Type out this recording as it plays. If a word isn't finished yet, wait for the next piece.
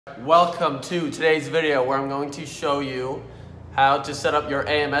Welcome to today's video where I'm going to show you how to set up your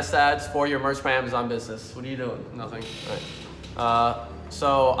AMS ads for your Merch by Amazon business. What are you doing? Nothing. All right.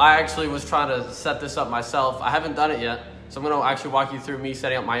 So I actually was trying to set this up myself. I haven't done it yet, so I'm going to actually walk you through me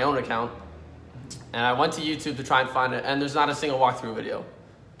setting up my own account. And I went to YouTube to try and find it, and there's not a single walkthrough video.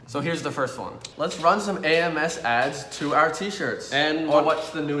 So here's the first one. Let's run some AMS ads to our t-shirts. And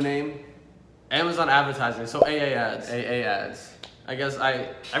what's the new name? Amazon advertising, so AA ads. AA ads. I guess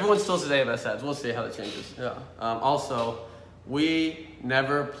everyone still says AMS ads. We'll see how that changes. Yeah. Also, we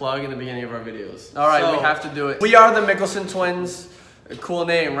never plug in the beginning of our videos. All right, so we have to do it. We are the Mickelson twins. A cool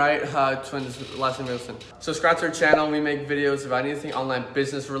name, right? Twins, last name Mickelson. Subscribe to our channel. We make videos about anything online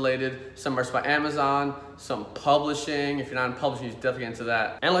business related. Some Merch by Amazon, some publishing. If you're not in publishing, you definitely get into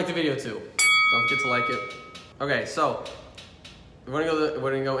that. And like the video too. Don't forget to like it. Okay, so we're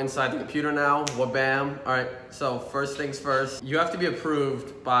gonna go inside the computer now. Wabam. All right, so first things first, you have to be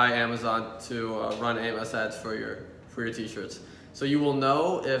approved by Amazon to run AMS ads for your t-shirts. So you will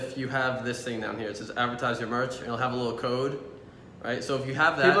know if you have this thing down here. It says advertise your merch, and it'll have a little code, right? So if you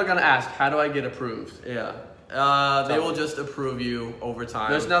have that, people are gonna ask, how do I get approved? Yeah. They will just approve you over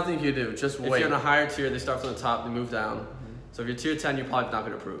time. There's nothing you do, just wait. If you're in a higher tier, they start from the top, they move down. So if you're tier 10, you're probably not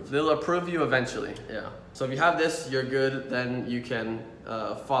been approved. They'll approve you eventually. Yeah. So if you have this, you're good. Then you can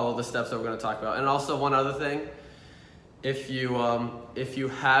follow the steps that we're going to talk about. And also one other thing, if you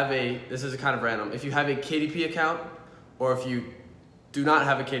have this is kind of random. If you have a KDP account, or if you do not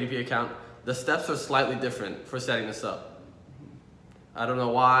have a KDP account, the steps are slightly different for setting this up. I don't know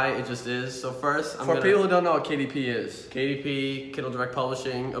why, it just is. So first, for people who don't know what KDP is, KDP, Kindle Direct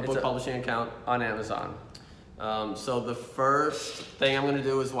Publishing, a book publishing account on Amazon. So the first thing I'm going to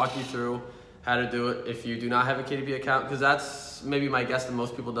do is walk you through how to do it if you do not have a KDP account, because that's maybe my guess that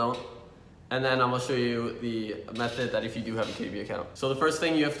most people don't. And then I'm going to show you the method that if you do have a KDP account. So the first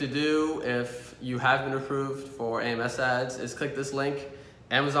thing you have to do if you have been approved for AMS ads is click this link.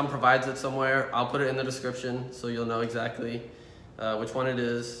 Amazon provides it somewhere. I'll put it in the description so you'll know exactly which one it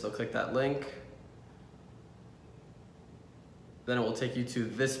is. So click that link. Then it will take you to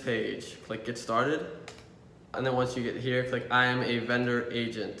this page. Click get started. And then once you get here, click I am a vendor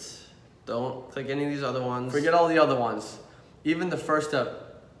agent. Don't click any of these other ones. Forget all the other ones. Even the first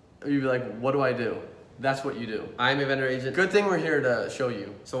step, you'd be like, what do I do? That's what you do. I am a vendor agent. Good thing we're here to show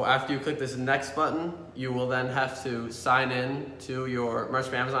you. So after you click this next button, you will then have to sign in to your Merch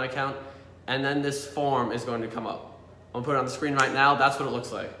by Amazon account, and then this form is going to come up. I'm gonna put it on the screen right now. That's what it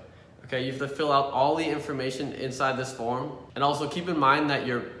looks like. Okay, you have to fill out all the information inside this form. And also keep in mind that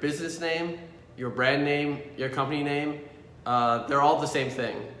your business name, your brand name, your company name, they're all the same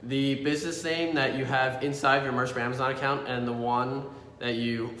thing. The business name that you have inside your Merch by Amazon account and the one that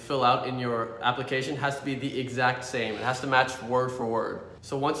you fill out in your application has to be the exact same. It has to match word for word.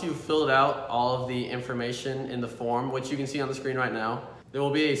 So once you've filled out all of the information in the form, which you can see on the screen right now, there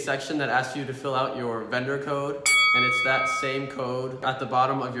will be a section that asks you to fill out your vendor code, and it's that same code at the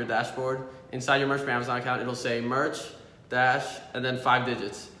bottom of your dashboard. Inside your Merch by Amazon account, it'll say merch, dash, and then 5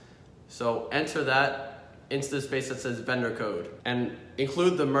 digits. So enter that into the space that says vendor code and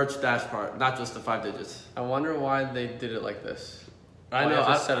include the merch dash part, not just the 5 digits. I wonder why they did it like this. I know,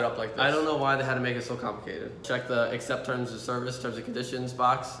 I set it up like this. I don't know why they had to make it so complicated. Check the accept terms of service, terms and conditions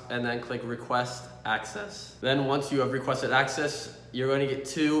box, and then click request access. Then once you have requested access, you're going to get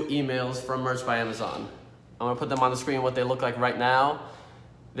 2 emails from Merch by Amazon. I'm going to put them on the screen what they look like right now.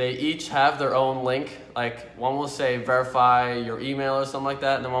 They each have their own link. Like one will say verify your email or something like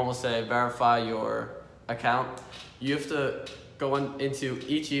that, and then one will say verify your account. You have to go into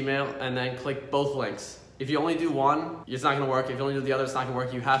each email and then click both links. If you only do one, it's not gonna work. If you only do the other, it's not gonna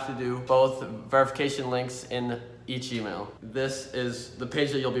work. You have to do both verification links in each email. This is the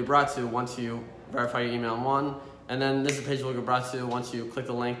page that you'll be brought to once you verify your email in one. And then this is the page you'll get brought to once you click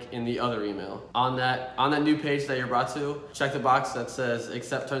the link in the other email. On that new page that you're brought to, check the box that says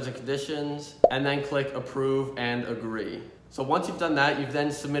accept terms and conditions, and then click approve and agree. So once you've done that, you've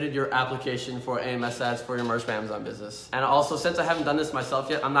then submitted your application for AMS ads for your Merch by Amazon business. And also, since I haven't done this myself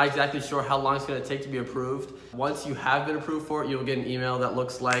yet, I'm not exactly sure how long it's gonna take to be approved. Once you have been approved for it, you'll get an email that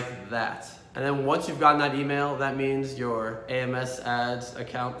looks like that. And then once you've gotten that email, that means your AMS ads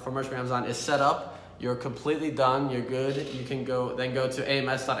account for Merch by Amazon is set up. You're completely done, you're good. You can go to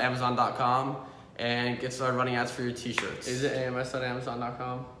ams.amazon.com and get started running ads for your t-shirts. Is it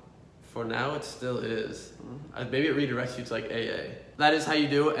ams.amazon.com? For now, it still is. Maybe it redirects you to like AA. That is how you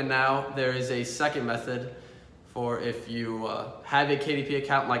do it, and now there is a second method for if you have a KDP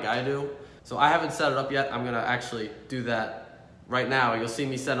account like I do. So I haven't set it up yet. I'm gonna actually do that right now. You'll see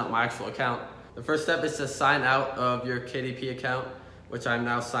me set up my actual account. The first step is to sign out of your KDP account. which I'm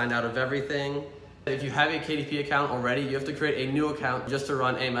now signed out of everything. If you have a KDP account already, you have to create a new account just to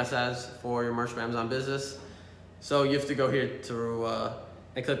run AMS ads for your merch from Amazon business. So you have to go here to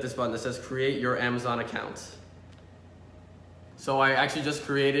and click this button that says create your Amazon account. So I actually just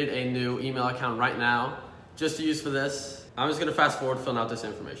created a new email account right now just to use for this. I'm just gonna fast forward filling out this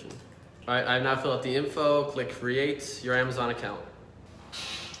information. All right, I've now filled out the info, click create your Amazon account.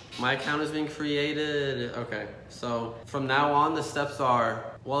 My account is being created. Okay, so from now on, the steps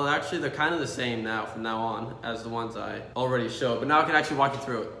are, well, actually they're kind of the same now from now on as the ones I already showed, but now I can actually walk you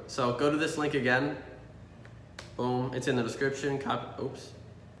through it. So go to this link again. Boom, it's in the description. Copy, oops.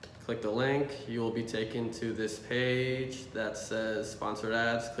 Click the link. You will be taken to this page that says sponsored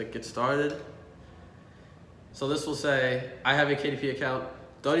ads. Click get started. So this will say, I have a KDP account.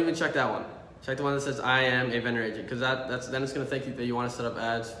 Don't even check that one. Check the one that says I am a vendor agent, because then it's gonna think that you want to set up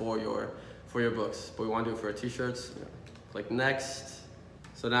ads for your books, but we want to do it for our t-shirts. Yeah. Click next.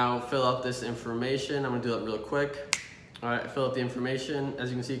 So now fill out this information. I'm gonna do it real quick. All right, fill out the information. As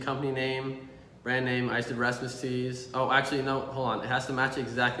you can see, company name, brand name. I did Rasmus Tees. Oh, actually no, hold on. It has to match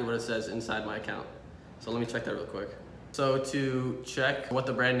exactly what it says inside my account. So let me check that real quick. So to check what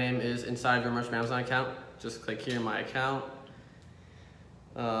the brand name is inside of your Merch from Amazon account, just click here, my account.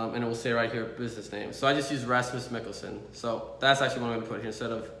 And it will say right here, business name. So I just use Rasmus Mikkelsen. So that's actually what I'm gonna put here instead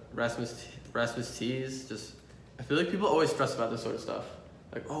of Rasmus Tees. Just, I feel like people always stress about this sort of stuff.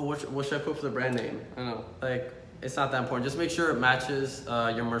 Like, oh, what should I put for the brand name? I don't know. Like, it's not that important. Just make sure it matches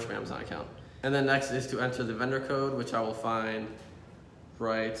your Merch from Amazon account. And then next is to enter the vendor code, which I will find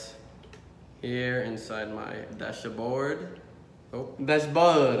right here inside my dashboard. Oh,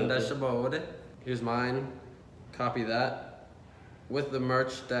 dashboard. Here's mine. Copy that. With the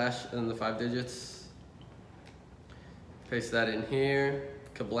merch dash and the 5 digits. Paste that in here.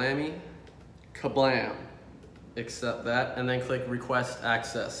 Kablammy. Kablam. Accept that, and then click request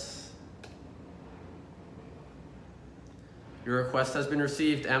access. Your request has been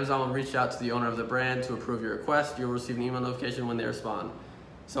received. Amazon will reach out to the owner of the brand to approve your request. You'll receive an email notification when they respond.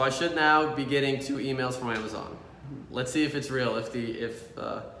 So I should now be getting 2 emails from Amazon. Let's see if it's real,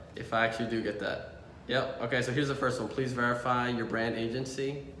 if I actually do get that. Yep, okay, so here's the first one. Please verify your brand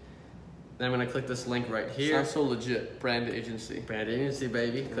agency. Then I'm gonna click this link right here. Sounds so legit, brand agency. Brand agency,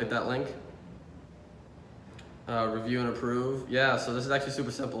 baby. Click that link. Review and approve. Yeah, so this is actually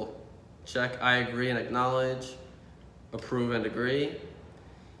super simple. Check, I agree and acknowledge. Approve and agree.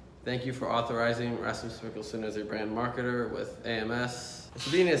 Thank you for authorizing Rasmus Mikkelsen as a brand marketer with AMS. There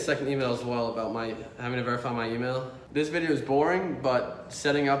should be a second email as well about having to verify my email. This video is boring, but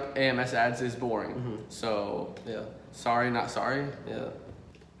setting up AMS ads is boring. So, yeah. Sorry, not sorry. Yeah.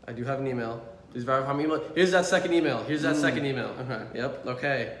 I do have an email. Please verify my email. Here's that second email. Here's that second email. Okay. Yep,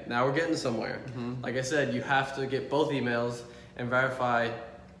 okay. Now we're getting somewhere. Like I said, you have to get both emails and verify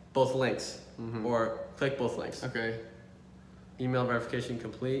both links. Or click both links. Okay. Email verification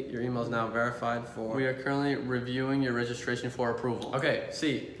complete. Your email is now verified for... We are currently reviewing your registration for approval. Okay,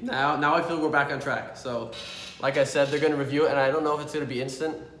 see, now I feel we're back on track. So, like I said, they're gonna review it, and I don't know if it's gonna be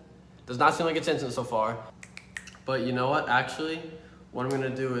instant. Does not seem like it's instant so far. But you know what, actually, what I'm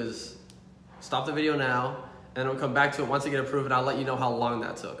gonna do is stop the video now, and I'll come back to it once I get approved, and I'll let you know how long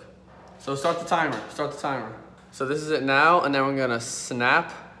that took. So start the timer, So this is it now, and then we're gonna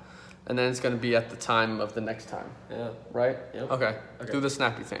snap, and then it's gonna be at the time of the next time. Yeah. Right? Yep. Okay. Do the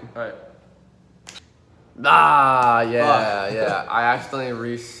snappy thing. All right. Yeah. I accidentally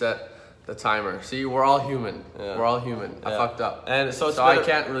reset the timer. See, we're all human. Yeah. We're all human. I fucked up. And so I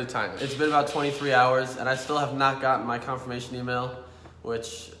can't really time it. It's been about 23 hours, and I still have not gotten my confirmation email,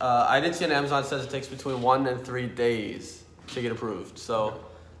 which I did see on Amazon. It says it takes between 1 and 3 days to get approved. So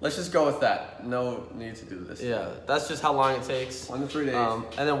let's just go with that. No need to do this. Yeah, that's just how long it takes. 1 to 3 days.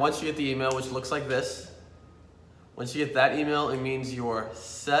 And then once you get the email, which looks like this, once you get that email, it means you're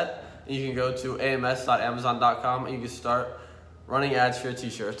set. And you can go to ams.amazon.com and you can start running ads for your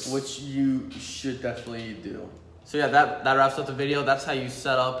t-shirts. Which you should definitely do. So yeah, that wraps up the video. That's how you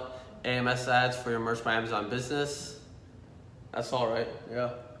set up AMS ads for your Merch by Amazon business. That's all right.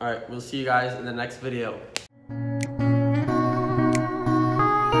 Yeah. All right, we'll see you guys in the next video.